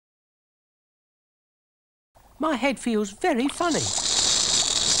My head feels very funny.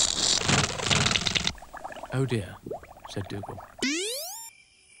 Oh dear, said Doogal.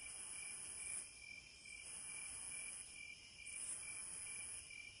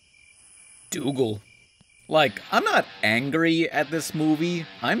 Doogal. Like, I'm not angry at this movie,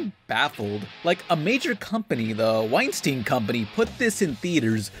 I'm baffled. Like, a major company, the Weinstein Company, put this in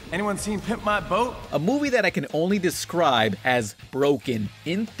theaters. Anyone seen Pimp My Boat? A movie that I can only describe as broken,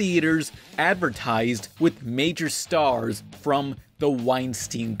 in theaters, advertised with major stars from the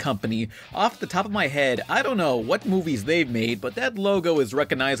Weinstein Company. Off the top of my head, I don't know what movies they've made, but that logo is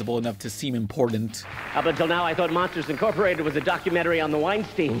recognizable enough to seem important. Up until now, I thought Monsters Incorporated was a documentary on the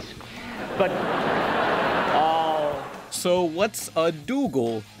Weinsteins. But... So what's a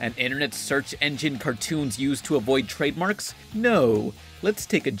Doogal? An internet search engine cartoons used to avoid trademarks? No. Let's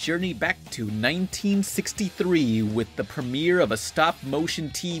take a journey back to 1963 with the premiere of a stop-motion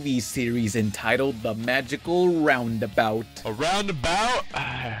TV series entitled The Magical Roundabout. A roundabout?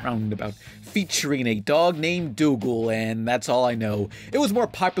 Roundabout. Featuring a dog named Doogal, and that's all I know. It was more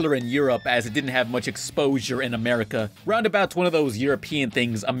popular in Europe as it didn't have much exposure in America. Roundabout's one of those European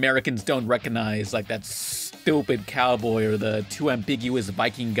things Americans don't recognize, like that stupid cowboy or the too ambiguous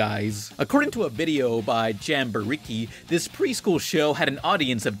Viking guys. According to a video by Jamboree, this preschool show had an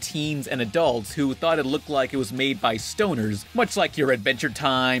audience of teens and adults who thought it looked like it was made by stoners, much like your Adventure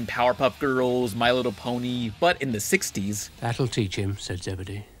Time, Powerpuff Girls, My Little Pony, but in the 60s. That'll teach him, said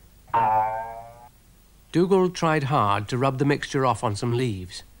Zebedee. Doogal tried hard to rub the mixture off on some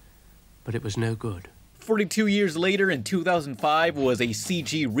leaves, but it was no good. 42 years later, in 2005, was a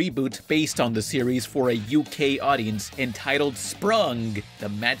CG reboot based on the series for a UK audience entitled Sprung, The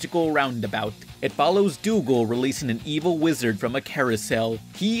Magical Roundabout. It follows Doogal releasing an evil wizard from a carousel.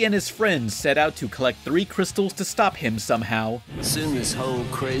 He and his friends set out to collect 3 crystals to stop him somehow. Soon this whole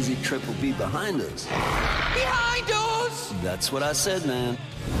crazy trip will be behind us. Behind us! That's what I said, man.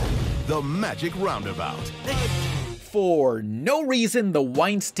 The Magic Roundabout. For no reason, the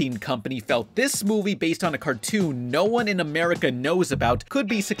Weinstein Company felt this movie based on a cartoon no one in America knows about could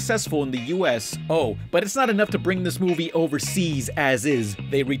be successful in the US. Oh, but it's not enough to bring this movie overseas as is.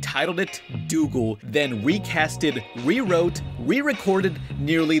 They retitled it Doogal, then recasted, rewrote, re-recorded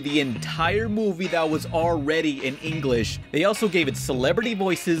nearly the entire movie that was already in English. They also gave it celebrity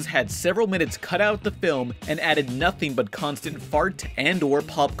voices, had several minutes cut out the film, and added nothing but constant fart and/or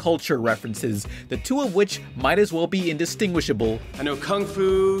pop culture references, the two of which might as well be indistinguishable. I know Kung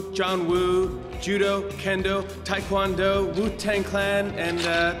Fu, John Woo, Judo, Kendo, Taekwondo, Wu-Tang Clan, and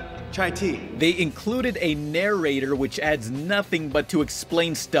Chai Tea. They included a narrator which adds nothing but to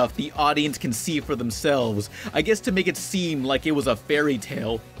explain stuff the audience can see for themselves, I guess to make it seem like it was a fairy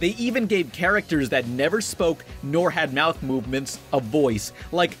tale. They even gave characters that never spoke nor had mouth movements a voice,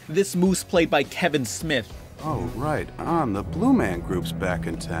 like this moose played by Kevin Smith. Oh, right on. The Blue Man Group's back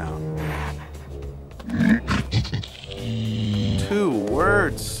in town. 2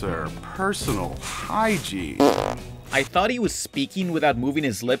 words, sir. Personal hygiene. I thought he was speaking without moving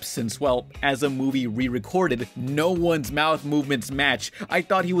his lips since, well, as a movie re-recorded, no one's mouth movements match. I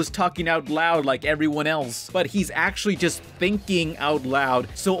thought he was talking out loud like everyone else, but he's actually just thinking out loud,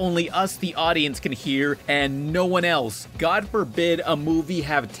 so only us, the audience, can hear, and no one else. God forbid a movie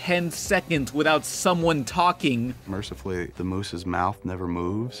have 10 seconds without someone talking. Mercifully, the moose's mouth never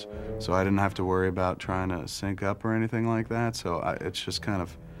moves, so I didn't have to worry about trying to sync up or anything like that, so it's just kind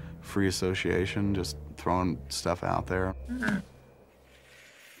of free association, just throwing stuff out there.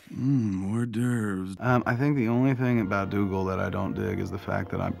 Hors d'oeuvres. I think the only thing about Doogal that I don't dig is the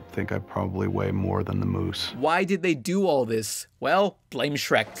fact that I think I probably weigh more than the moose. Why did they do all this? Well, blame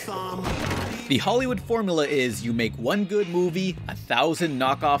Shrek. The Hollywood formula is you make one good movie, 1,000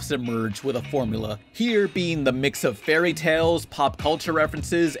 knockoffs emerge with a formula. Here being the mix of fairy tales, pop culture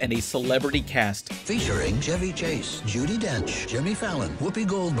references, and a celebrity cast. Featuring Chevy Chase, Judi Dench, Jimmy Fallon, Whoopi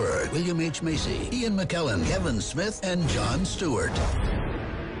Goldberg, William H. Macy, Ian McKellen, Kevin Smith, and Jon Stewart.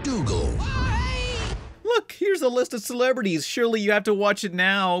 Doogal. Look, here's a list of celebrities. Surely you have to watch it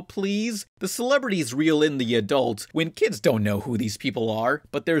now, please. The celebrities reel in the adults when kids don't know who these people are,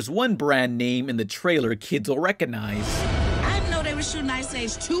 but there's one brand name in the trailer kids will recognize. I didn't know they were shooting Ice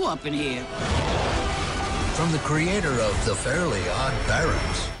Age 2 up in here. From the creator of The Fairly Odd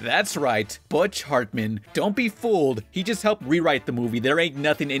Parents. That's right, Butch Hartman. Don't be fooled, he just helped rewrite the movie. There ain't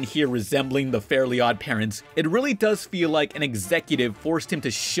nothing in here resembling The Fairly Odd Parents. It really does feel like an executive forced him to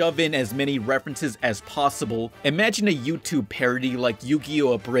shove in as many references as possible. Imagine a YouTube parody like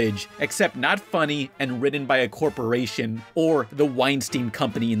Yu-Gi-Oh! Abridged, except not funny and written by a corporation, or the Weinstein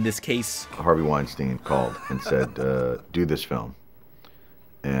Company in this case. Harvey Weinstein called and said, do this film.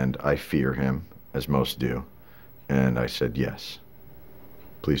 And I fear him, as most do. And I said, yes.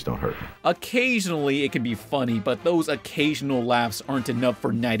 Please don't hurt me. Occasionally it can be funny, but those occasional laughs aren't enough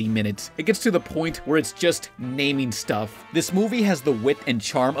for 90 minutes. It gets to the point where it's just naming stuff. This movie has the wit and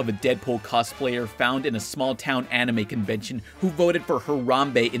charm of a Deadpool cosplayer found in a small town anime convention who voted for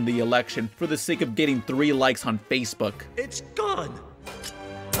Harambe in the election for the sake of getting 3 likes on Facebook. It's gone!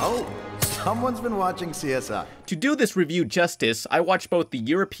 Oh, someone's been watching CSI. To do this review justice, I watched both the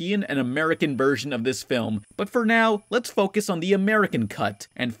European and American version of this film, but for now, let's focus on the American cut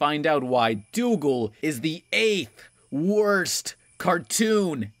and find out why Doogal is the 8th worst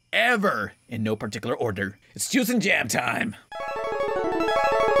cartoon ever, in no particular order. It's juice and jam time!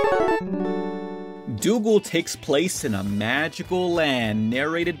 Doogal takes place in a magical land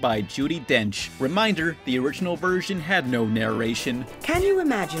narrated by Judi Dench. Reminder, the original version had no narration. Can you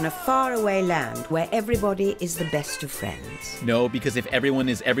imagine a faraway land where everybody is the best of friends? No, because if everyone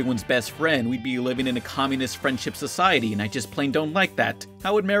is everyone's best friend, we'd be living in a communist friendship society, and I just plain don't like that.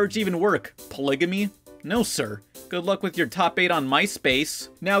 How would marriage even work? Polygamy? No, sir. Good luck with your top 8 on MySpace.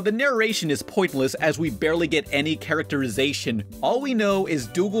 Now, the narration is pointless as we barely get any characterization. All we know is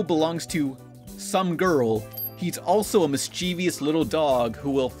Doogal belongs to some girl. He's also a mischievous little dog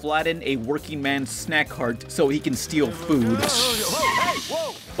who will flatten a working man's snack cart so he can steal food.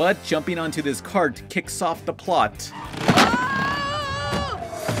 But jumping onto this cart kicks off the plot.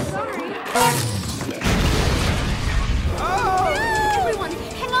 Everyone,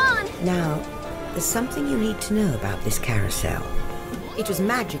 hang on! Now, there's something you need to know about this carousel. It was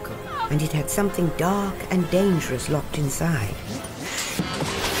magical, and it had something dark and dangerous locked inside.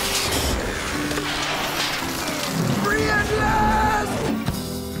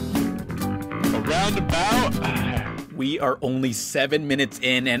 We are only 7 minutes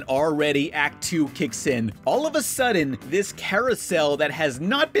in and already Act 2 kicks in. All of a sudden, this carousel that has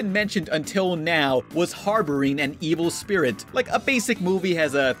not been mentioned until now was harboring an evil spirit. Like a basic movie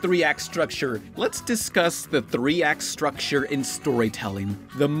has a 3-act structure. Let's discuss the 3-act structure in storytelling.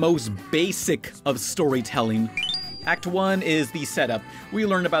 The most basic of storytelling. Act 1 is the setup. We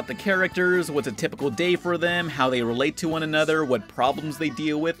learn about the characters, what's a typical day for them, how they relate to one another, what problems they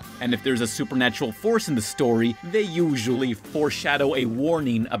deal with, and if there's a supernatural force in the story, they usually foreshadow a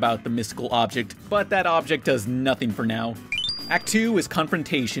warning about the mystical object, but that object does nothing for now. Act 2 is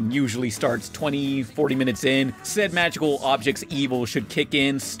confrontation, usually starts 20-40 minutes in. Said magical object's evil should kick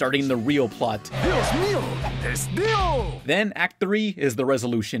in, starting the real plot. Dios mío, es Dios! Then Act 3 is the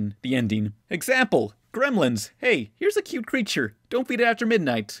resolution, the ending. Example, Gremlins. Hey, here's a cute creature. Don't feed it after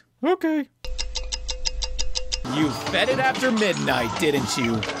midnight. Okay. You fed it after midnight, didn't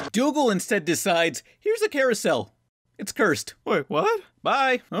you? Doogal instead decides, here's a carousel. It's cursed. Wait, what?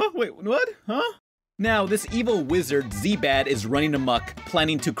 Bye. Oh, wait, what? Huh? Now, this evil wizard, Z-Bad, is running amok,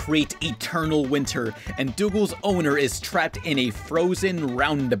 planning to create eternal winter, and Doogal's owner is trapped in a frozen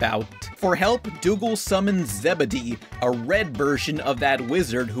roundabout. For help, Doogal summons Zebedee, a red version of that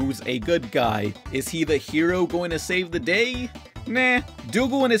wizard who's a good guy. Is he the hero going to save the day? Nah.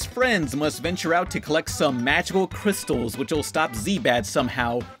 Doogal and his friends must venture out to collect some magical crystals which will stop Z-Bad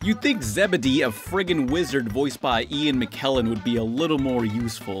somehow. You'd think Zebedee, a friggin' wizard voiced by Ian McKellen, would be a little more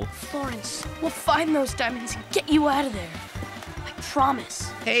useful. Florence, we'll find those diamonds and get you out of there. I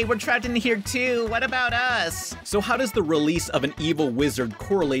promise. Hey, we're trapped in here too. What about us? So how does the release of an evil wizard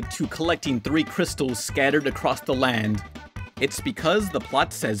correlate to collecting 3 crystals scattered across the land? It's because the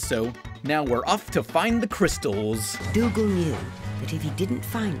plot says so. Now we're off to find the crystals. Doogal knew that if he didn't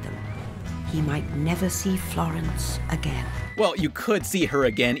find them, he might never see Florence again. Well, you could see her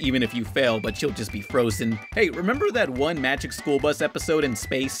again even if you fail, but she'll just be frozen. Hey, remember that one Magic School Bus episode in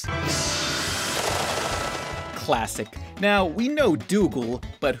space? Classic. Now, we know Doogal,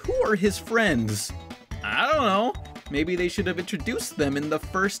 but who are his friends? I don't know. Maybe they should have introduced them in the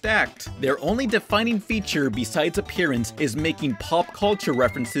first act. Their only defining feature besides appearance is making pop culture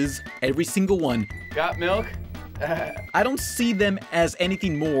references, every single one. Got milk? I don't see them as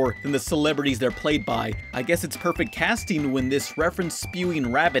anything more than the celebrities they're played by. I guess it's perfect casting when this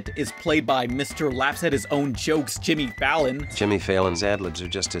reference-spewing rabbit is played by Mr. Laughs at his own jokes, Jimmy Fallon. Jimmy Fallon's ad-libs are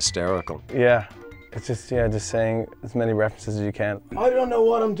just hysterical. Yeah. It's just saying as many references as you can. I don't know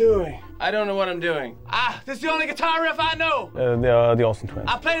what I'm doing. I don't know what I'm doing. This is the only guitar riff I know. The Olsen twins.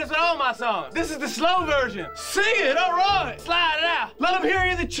 I play this in all my songs. This is the slow version. Sing it, all right. Slide it out. Let them hear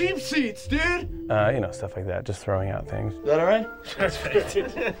you the cheap seats, dude. Stuff like that, just throwing out things. Is that all right?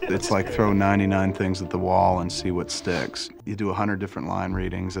 It's like throw 99 things at the wall and see what sticks. You do 100 different line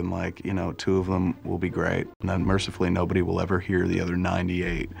readings and 2 of them will be great. And then mercifully nobody will ever hear the other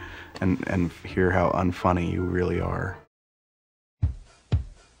 98 and hear how unfunny you really are.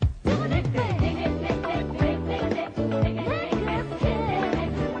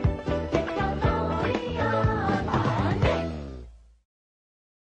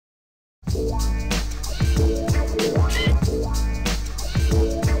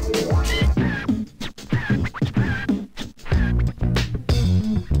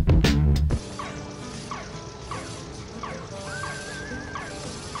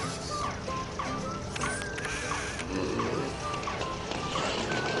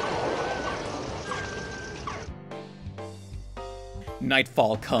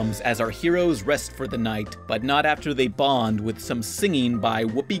 Nightfall comes as our heroes rest for the night, but not after they bond with some singing by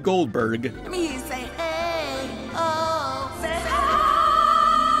Whoopi Goldberg. Let me hear you say, hey, oh, say,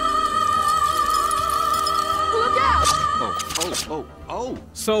 Look out! Oh.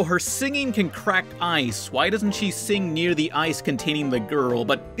 So her singing can crack ice. Why doesn't she sing near the ice containing the girl?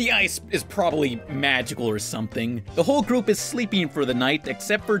 But the ice is probably magical or something. The whole group is sleeping for the night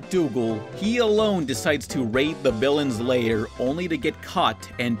except for Doogal. He alone decides to raid the villain's lair, only to get caught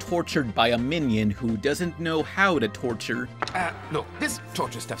and tortured by a minion who doesn't know how to torture. Look, this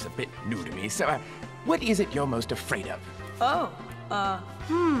torture stuff's a bit new to me, so what is it you're most afraid of?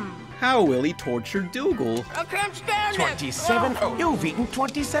 How will he torture Doogal? I can't stand 27? Oh, you've eaten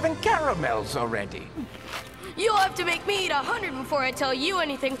 27 caramels already. You'll have to make me eat 100 before I tell you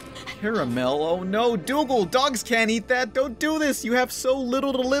anything. Caramel? Oh no, Doogal, dogs can't eat that. Don't do this. You have so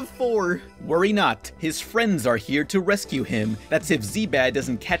little to live for. Worry not. His friends are here to rescue him. That's if Z-Bad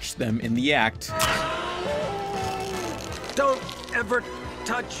doesn't catch them in the act. Don't ever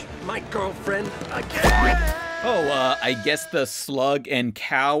touch my girlfriend again. Oh, I guess the slug and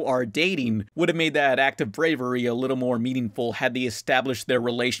cow are dating. Would have made that act of bravery a little more meaningful had they established their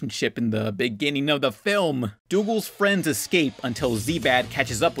relationship in the beginning of the film. Doogal's friends escape until Z-Bad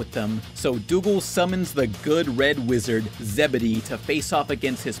catches up with them, so Doogal summons the good red wizard, Zebedee, to face off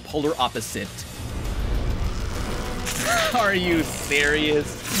against his polar opposite. Are you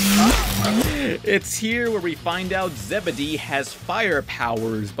serious? It's here where we find out Zebedee has fire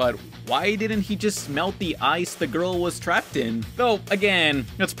powers, but why didn't he just melt the ice the girl was trapped in? Though, again,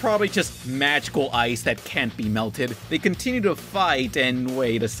 it's probably just magical ice that can't be melted. They continue to fight, and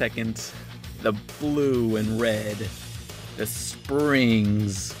wait a second. The blue and red. The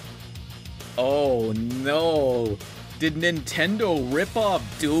springs. Oh no. Did Nintendo rip off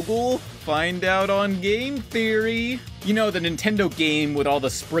Doogal? Find out on Game Theory. You know, the Nintendo game with all the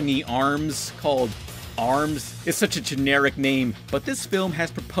springy arms called Arms is such a generic name, but this film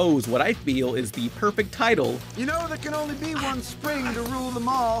has proposed what I feel is the perfect title. You know, there can only be one spring to rule them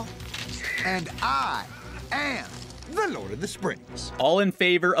all. And I am the Lord of the Springs. All in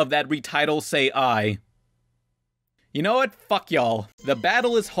favor of that retitle say aye. You know what? Fuck y'all. The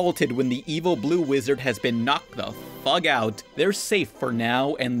battle is halted when the evil blue wizard has been knocked the fuck out. They're safe for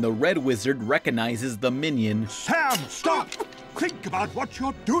now, and the red wizard recognizes the minion. Sam, stop! Think about what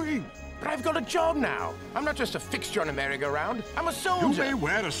you're doing. But I've got a job now. I'm not just a fixture on a merry-go-round. I'm a soldier. You may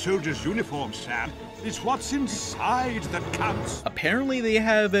wear a soldier's uniform, Sam. It's what's inside that counts. Apparently they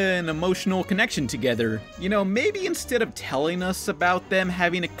have an emotional connection together. You know, maybe instead of telling us about them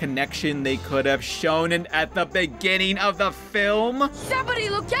having a connection, they could have shown it at the beginning of the film. Zebedee,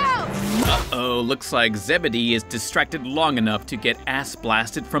 look out! Uh-oh, looks like Zebedee is distracted long enough to get ass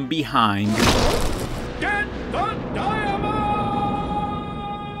blasted from behind. Get the diamond!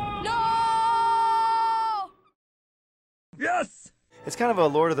 Yes! It's kind of a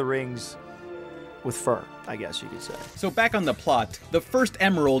Lord of the Rings with fur, I guess you could say. So back on the plot, the first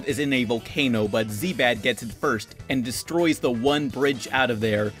emerald is in a volcano, but Z-Bad gets it first and destroys the one bridge out of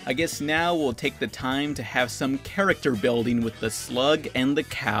there. I guess now we'll take the time to have some character building with the slug and the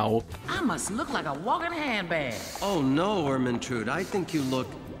cow. I must look like a walking handbag. Oh no, Ermintrude, I think you look...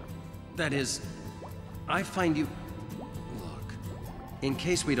 That is... I find you... Look, in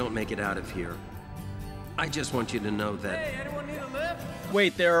case we don't make it out of here, I just want you to know that... Hey, anyone need a lift?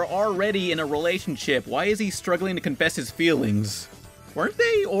 Wait, they're already in a relationship. Why is he struggling to confess his feelings? Weren't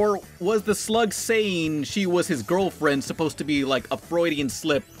they? Or was the slug saying she was his girlfriend supposed to be like a Freudian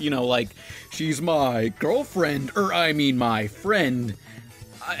slip? You know, like, she's my girlfriend, or I mean my friend.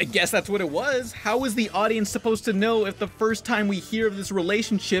 I guess that's what it was. How is the audience supposed to know if the first time we hear of this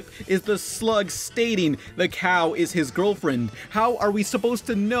relationship is the slug stating the cow is his girlfriend? How are we supposed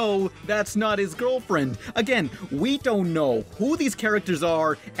to know that's not his girlfriend? Again, we don't know who these characters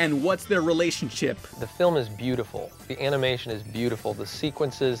are and what's their relationship. The film is beautiful. The animation is beautiful. The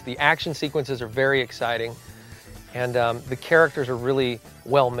sequences, the action sequences are very exciting. And the characters are really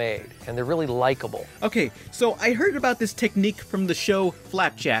well made, and they're really likable. Okay, so I heard about this technique from the show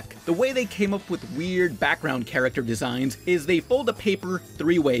Flapjack. The way they came up with weird background character designs is they fold a paper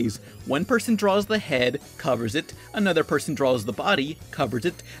 3 ways. One person draws the head, covers it, another person draws the body, covers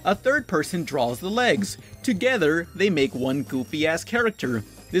it, a third person draws the legs. Together, they make one goofy-ass character.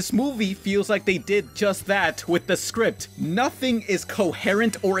 This movie feels like they did just that with the script. Nothing is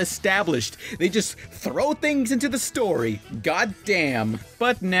coherent or established. They just throw things into the story. God damn.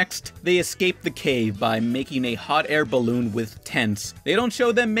 But next, they escape the cave by making a hot air balloon with tents. They don't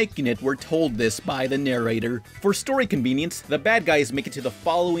show them making it, we're told this by the narrator. For story convenience, the bad guys make it to the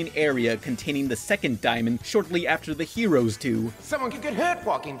following area containing the second diamond shortly after the heroes do. Someone could get hurt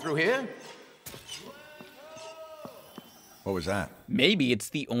walking through here. What was that? Maybe it's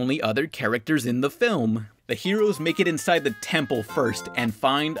the only other characters in the film. The heroes make it inside the temple first and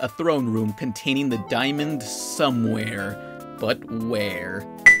find a throne room containing the diamond somewhere. But where?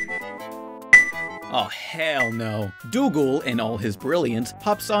 Oh, hell no. Doogal, in all his brilliance,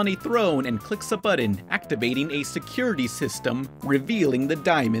 hops on a throne and clicks a button, activating a security system, revealing the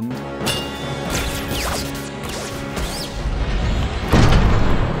diamond.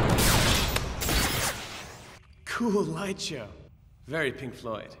 Cool light show. Very Pink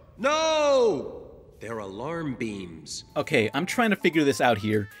Floyd. No! They're alarm beams. Okay, I'm trying to figure this out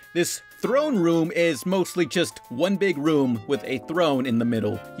here. This throne room is mostly just one big room with a throne in the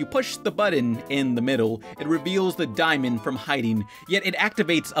middle. You push the button in the middle, it reveals the diamond from hiding, yet it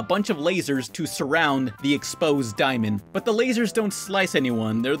activates a bunch of lasers to surround the exposed diamond. But the lasers don't slice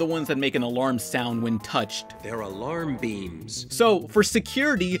anyone, they're the ones that make an alarm sound when touched. They're alarm beams. So, for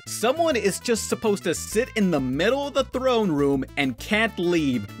security, someone is just supposed to sit in the middle of the throne room and can't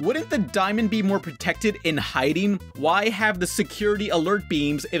leave. Wouldn't the diamond be more protected in hiding? Why have the security alert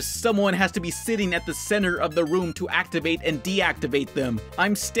beams if someone has to be sitting at the center of the room to activate and deactivate them?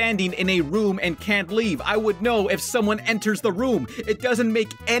 I'm standing in a room and can't leave. I would know if someone enters the room. It doesn't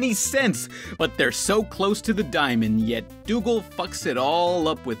make any sense. But they're so close to the diamond, yet Doogal fucks it all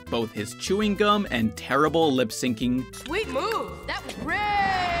up with both his chewing gum and terrible lip syncing. Sweet move. That was great.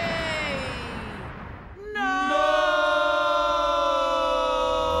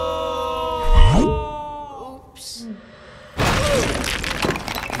 Oops.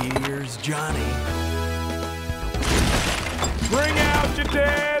 Here's Johnny. Bring out your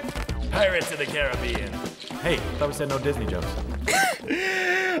dead! Pirates of the Caribbean. Hey, thought we said no Disney jokes.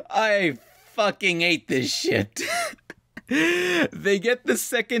 I fucking hate this shit. They get the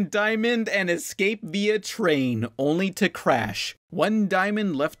second diamond and escape via train, only to crash. One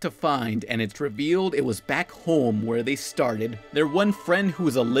diamond left to find, and it's revealed it was back home where they started. Their one friend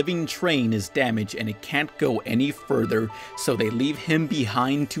who's a living train is damaged and it can't go any further, so they leave him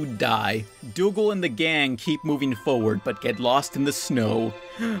behind to die. Doogal and the gang keep moving forward, but get lost in the snow.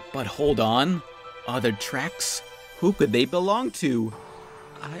 But hold on, other tracks? Who could they belong to?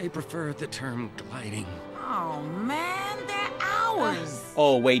 I prefer the term gliding. Oh man, they're ours.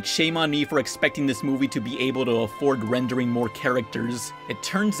 Oh wait, shame on me for expecting this movie to be able to afford rendering more characters. It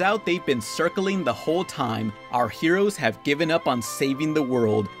turns out they've been circling the whole time. Our heroes have given up on saving the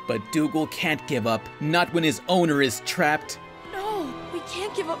world, but Doogal can't give up, not when his owner is trapped. No, we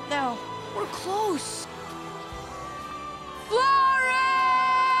can't give up now. We're close. Florence!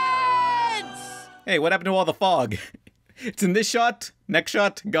 Hey, what happened to all the fog? It's in this shot, next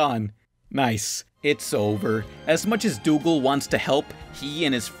shot, gone. Nice. It's over. As much as Doogal wants to help, he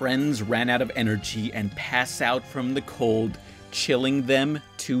and his friends ran out of energy and pass out from the cold, chilling them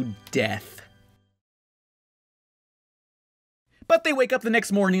to death. But they wake up the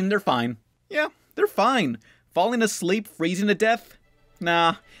next morning and they're fine. Yeah, they're fine. Falling asleep, freezing to death?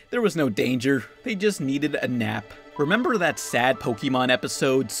 Nah, there was no danger. They just needed a nap. Remember that sad Pokemon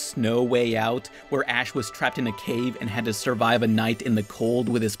episode, Snow Way Out, where Ash was trapped in a cave and had to survive a night in the cold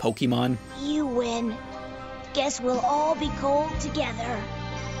with his Pokemon? You win. Guess we'll all be cold together.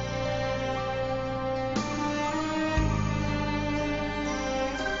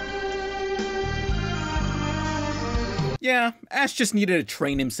 Yeah, Ash just needed to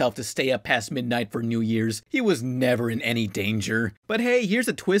train himself to stay up past midnight for New Year's. He was never in any danger. But hey, here's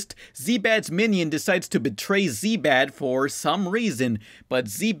a twist. Z-Bad's minion decides to betray Z-Bad for some reason, but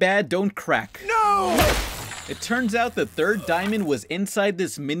Z-Bad don't crack. No! It turns out the third diamond was inside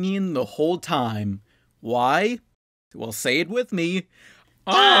this minion the whole time. Why? Well, say it with me.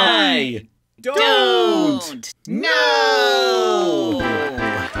 I don't know!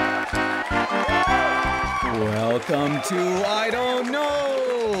 Welcome to I Don't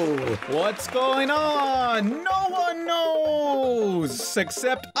Know! What's going on? No one knows!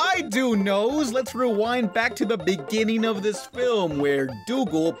 Except I do knows! Let's rewind back to the beginning of this film where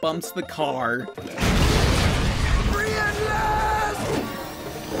Doogal bumps the car.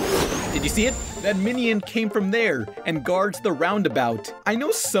 Did Did you see it? That minion came from there and guards the roundabout. I know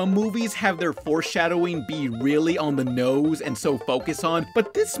some movies have their foreshadowing be really on the nose and so focus on,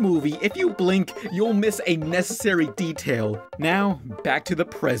 but this movie, if you blink, you'll miss a necessary detail. Now, back to the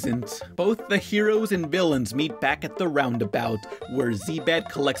present. Both the heroes and villains meet back at the roundabout, where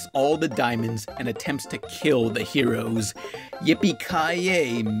Z-Bat collects all the diamonds and attempts to kill the heroes.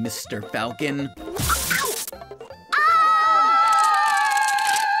 Yippee-ki-yay, Mr. Falcon.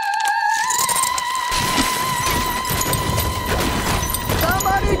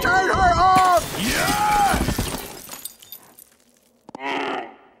 Somebody turn her off!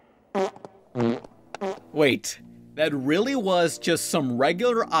 Wait, that really was just some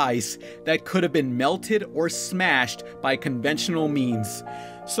regular ice that could have been melted or smashed by conventional means.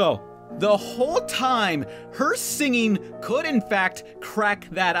 So, the whole time, her singing could in fact crack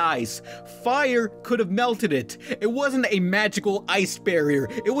that ice. Fire could have melted it. It wasn't a magical ice barrier.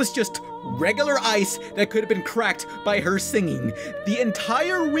 It was just regular ice that could have been cracked by her singing. The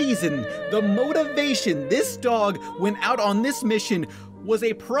entire reason, the motivation this dog went out on this mission was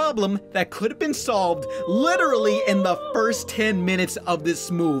a problem that could have been solved literally in the first 10 minutes of this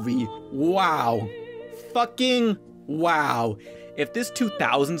movie. Wow. Fucking wow. If this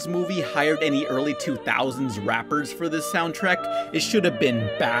 2000s movie hired any early 2000s rappers for this soundtrack, it should have been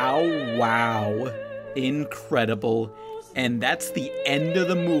Bow Wow. Incredible. And that's the end of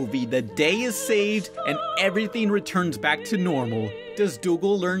the movie. The day is saved and everything returns back to normal. Does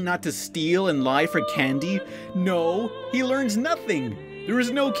Doogal learn not to steal and lie for candy? No, he learns nothing. There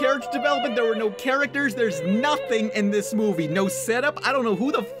was no character development, there were no characters, there's nothing in this movie. No setup, I don't know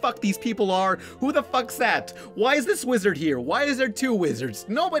who the fuck these people are. Who the fuck's that? Why is this wizard here? Why is there two wizards?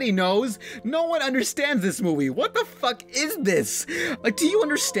 Nobody knows. No one understands this movie. What the fuck is this? Like, do you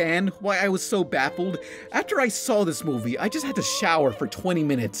understand why I was so baffled? After I saw this movie, I just had to shower for 20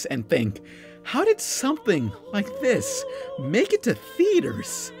 minutes and think, how did something like this make it to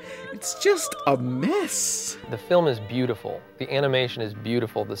theaters? It's just a mess. The film is beautiful. The animation is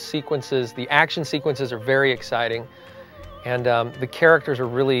beautiful. The sequences, the action sequences are very exciting. And the characters are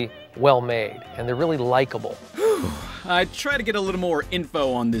really well made, and they're really likable. I tried to get a little more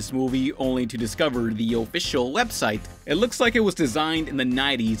info on this movie, only to discover the official website. It looks like it was designed in the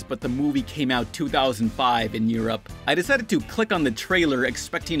 90s, but the movie came out 2005 in Europe. I decided to click on the trailer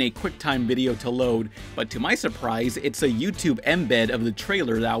expecting a QuickTime video to load, but to my surprise, it's a YouTube embed of the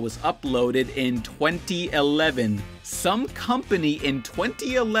trailer that was uploaded in 2011. Some company in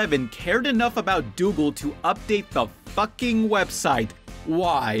 2011 cared enough about Doogal to update the fucking website.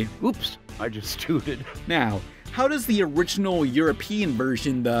 Why? Oops, I just tooted. Now, how does the original European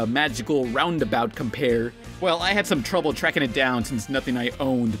version, the magical roundabout, compare? Well, I had some trouble tracking it down since nothing I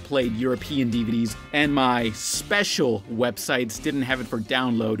owned played European DVDs, and my special websites didn't have it for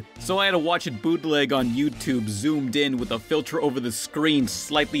download, so I had to watch it bootleg on YouTube, zoomed in with a filter over the screen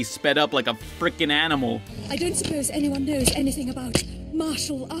slightly sped up like a frickin' animal. I don't suppose anyone knows anything about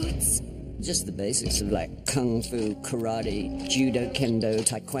martial arts? Just the basics of like kung fu, karate, judo, kendo,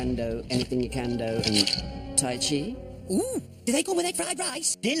 taekwondo, anything you can do, and tai chi. Ooh, do they go with egg fried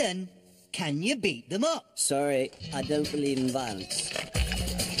rice? Dylan, can you beat them up? Sorry, I don't believe in violence.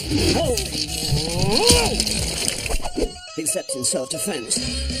 Whoa. Except in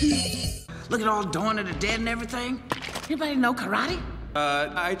self-defense. Look at all Dawn of the Dead and everything. Anybody know karate?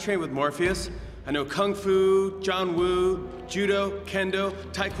 I train with Morpheus. I know Kung Fu, John Woo, Judo, Kendo,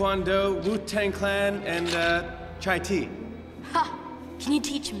 Taekwondo, Wu-Tang Clan, and Chai Tea. Ha! Can you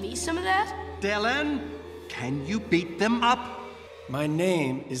teach me some of that? Dylan, can you beat them up? My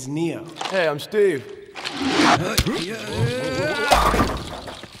name is Neo. Hey, I'm Steve.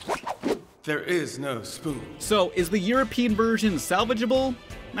 There is no spoon. So, is the European version salvageable?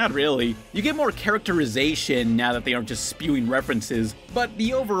 Not really. You get more characterization now that they aren't just spewing references, but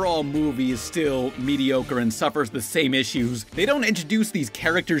the overall movie is still mediocre and suffers the same issues. They don't introduce these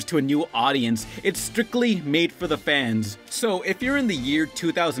characters to a new audience. It's strictly made for the fans. So if you're in the year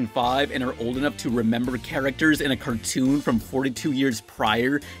 2005 and are old enough to remember characters in a cartoon from 42 years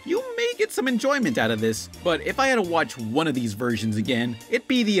prior, you may get some enjoyment out of this. But if I had to watch one of these versions again, it'd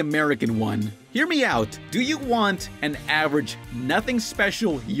be the American one. Hear me out. Do you want an average, nothing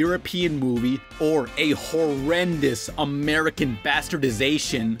special European movie or a horrendous American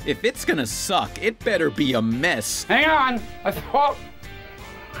bastardization? If it's gonna suck, it better be a mess. Hang on! I thought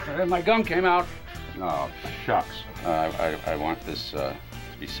my gum came out. Oh, shucks. I want this to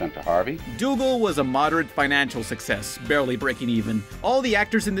be sent to Harvey. Doogal was a moderate financial success, barely breaking even. All the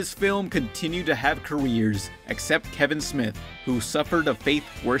actors in this film continue to have careers, except Kevin Smith, who suffered a fate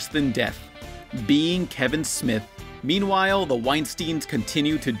worse than death. Being Kevin Smith Meanwhile, the Weinsteins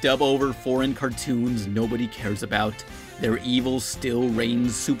continue to dub over foreign cartoons nobody cares about. Their evil still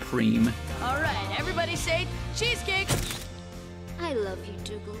reigns supreme. All right, everybody say cheesecake. I love you,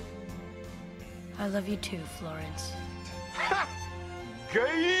 Doogal. I love you too, Florence.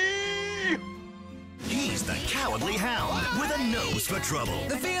 Gay! He's the cowardly hound with a nose for trouble.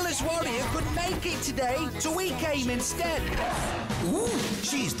 The fearless warrior couldn't make it today, so we came instead. Ooh,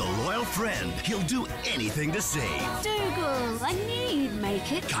 she's the loyal friend. He'll do anything to save. Doogal, I knew you'd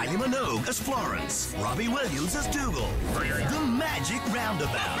make it. Kylie Minogue as Florence. Robbie Williams as Doogal. The Magic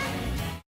Roundabout.